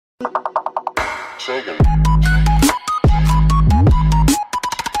Sega.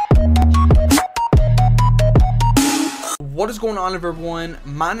 What is going on, everyone?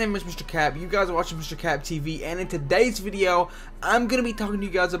 My name is Mr. Cap. You guys are watching MrCapTv, and in today's video, I'm going to be talking to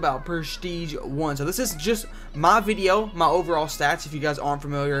you guys about Prestige 1. So this is just my video, my overall stats, if you guys aren't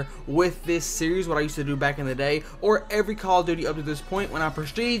familiar with this series, what I used to do back in the day, or every Call of Duty up to this point. When I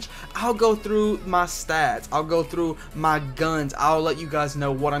Prestige, I'll go through my stats, I'll go through my guns, I'll let you guys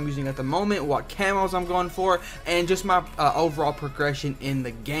know what I'm using at the moment, what camos I'm going for, and just my overall progression in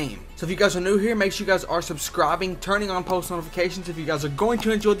the game. So if you guys are new here, make sure you guys are subscribing, turning on post notifications. If you guys are going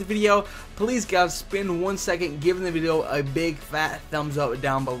to enjoy the video, please guys spend 1 second giving the video a big fat thumbs up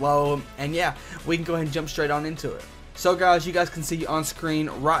down below, and yeah, we can go ahead and jump straight on into it. So guys, you guys can see on screen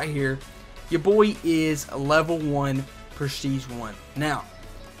right here, your boy is level 1 Prestige 1. Now,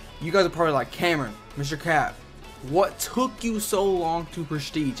 you guys are probably like, Cameron, Mr. Cap, what took you so long to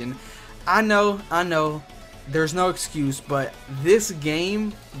Prestige? And I know, there's no excuse, but this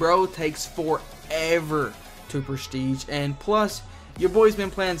game, bro, takes forever to Prestige. And plus, your boy's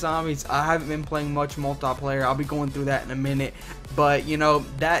been playing zombies. I haven't been playing much multiplayer. I'll be going through that in a minute, but you know,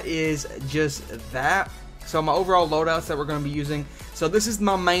 that is just that. So my overall loadouts that we're going to be using, so this is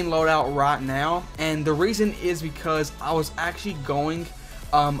my main loadout right now, and the reason is because I was actually going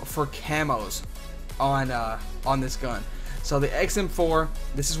for camos on this gun. So the XM4,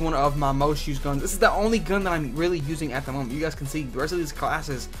 this is one of my most used guns. This is the only gun that I'm really using at the moment. You guys can see the rest of these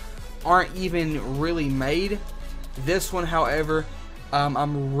classes aren't even really made. This one, however,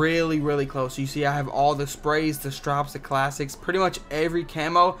 I'm really close. You see I have all the sprays, the stripes, the classics, pretty much every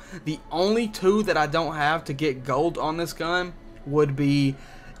camo. The only two that I don't have to get gold on this gun would be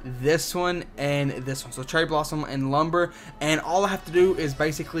this one and this one, so Cherry Blossom and Lumber, and all I have to do is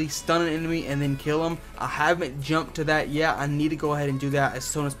basically stun an enemy and then kill them. I haven't jumped to that yet. I need to go ahead and do that as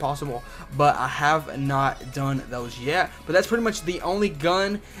soon as possible, but I have not done those yet. But that's pretty much the only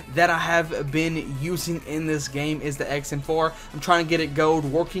gun that I have been using in this game is the XM4. I'm trying to get it gold,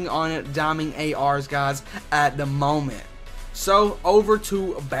 working on it, diamond ARs, guys, at the moment. So over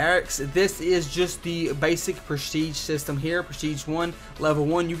to barracks. This is just the basic prestige system here. Prestige 1, level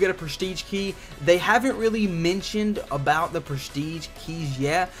 1, you get a prestige key. They haven't really mentioned about the prestige keys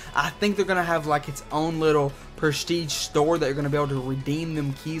yet. I think they're gonna have like its own little prestige store that you're gonna be able to redeem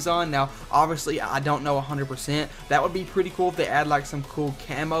them keys on. Now obviously I don't know 100%. That would be pretty cool if they add like some cool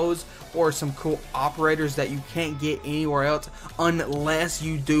camos or some cool operators that you can't get anywhere else unless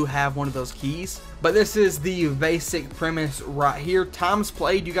you do have one of those keys. But this is the basic premise right here. Times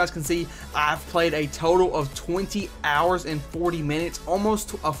played, you guys can see I've played a total of 20 hours and 40 minutes,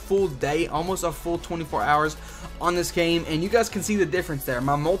 almost a full day, almost a full 24 hours on this game, and you guys can see the difference there.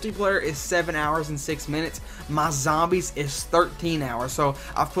 My multiplayer is 7 hours and 6 minutes. My zombies is 13 hours. So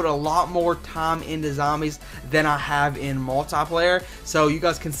I've put a lot more time into zombies than I have in multiplayer. So you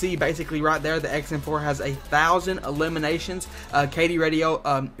guys can see basically right there, the XM4 has 1,000 eliminations. KD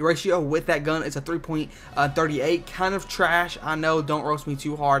ratio with that gun is a 3.38. Kind of trash, I know, don't roast me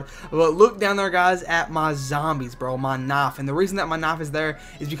too hard, but look down there, guys, at my zombies, bro, my knife. And the reason that my knife is there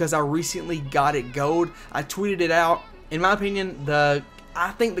is because I recently got it gold. I tweeted it out. In my opinion,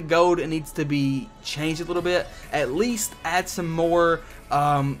 I think the gold needs to be changed a little bit. At least add some more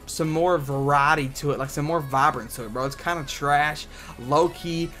variety to it, like some more vibrance to it, bro. It's kind of trash, low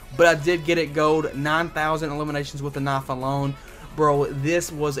key, but I did get it gold. 9,000 eliminations with the knife alone. Bro,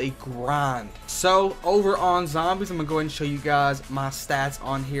 this was a grind. So over on zombies, I'm gonna go ahead and show you guys my stats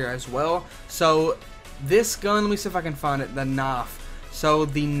on here as well. So this gun, let me see if I can find it, the knife. So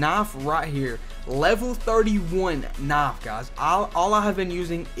the knife right here, level 31 knife, guys. All I have been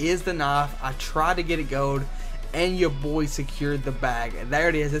using is the knife. I tried to get it gold, and your boy secured the bag. And there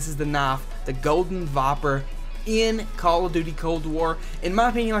it is. This is the knife, the Golden Viper in Call of Duty Cold War. In my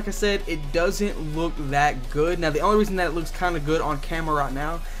opinion, like I said, it doesn't look that good. Now the only reason that it looks kind of good on camera right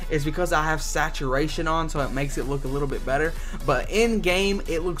now is because I have saturation on, so it makes it look a little bit better, but in game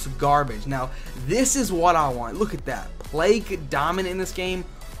it looks garbage. Now this is what I want. Look at that. Plague Diamond in this game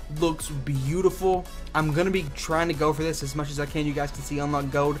looks beautiful. I'm gonna be trying to go for this as much as I can. You guys can see unlock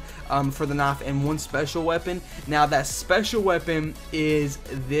gold for the knife and one special weapon. Now that special weapon is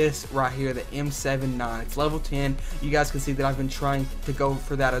this right here, the M79. It's level 10. You guys can see that I've been trying to go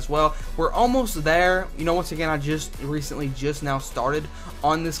for that as well. We're almost there. You know, once again, I just now started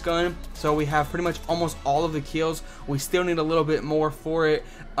on this gun, so we have pretty much almost all of the kills. We still need a little bit more for it.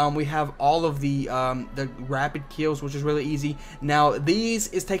 We have all of the rapid kills, which is really easy. Now these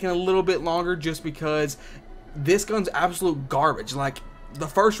is taking a little bit longer just because this gun's absolute garbage. Like the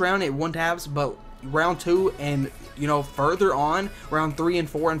first round it one taps, but round 2 and further on, round 3 and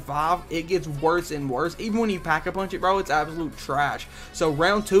 4 and 5, it gets worse and worse. Even when you pack a punch it, bro, it's absolute trash. So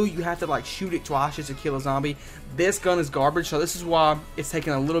round 2, you have to like shoot it twice just to kill a zombie. This gun is garbage, so this is why it's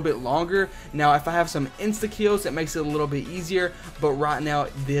taking a little bit longer. Now if I have some insta kills, it makes it a little bit easier, but right now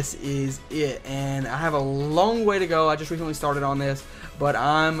this is it, and I have a long way to go. I just recently started on this, but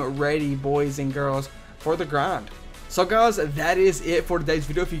I'm ready, boys and girls, for the grind. So guys, that is it for today's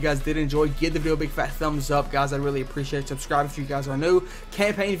video. If you guys did enjoy, give the video a big fat thumbs up, guys. I really appreciate it. Subscribe if you guys are new.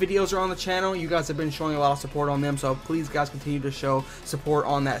 Campaign videos are on the channel. You guys have been showing a lot of support on them, so please guys continue to show support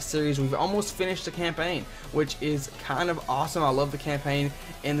on that series. We've almost finished the campaign, which is kind of awesome. I love the campaign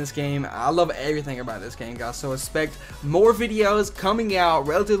in this game. I love everything about this game, guys, so expect more videos coming out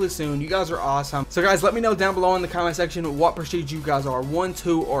relatively soon. You guys are awesome. So guys, let me know down below in the comment section what prestige you guys are, 1,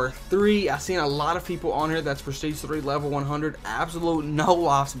 2, or 3. I've seen a lot of people on here that's prestige 3 level 100. Absolute no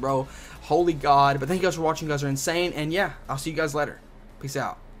loss, bro. Holy God. But thank you guys for watching. You guys are insane, and yeah, I'll see you guys later. Peace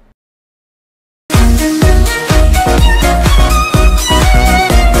out.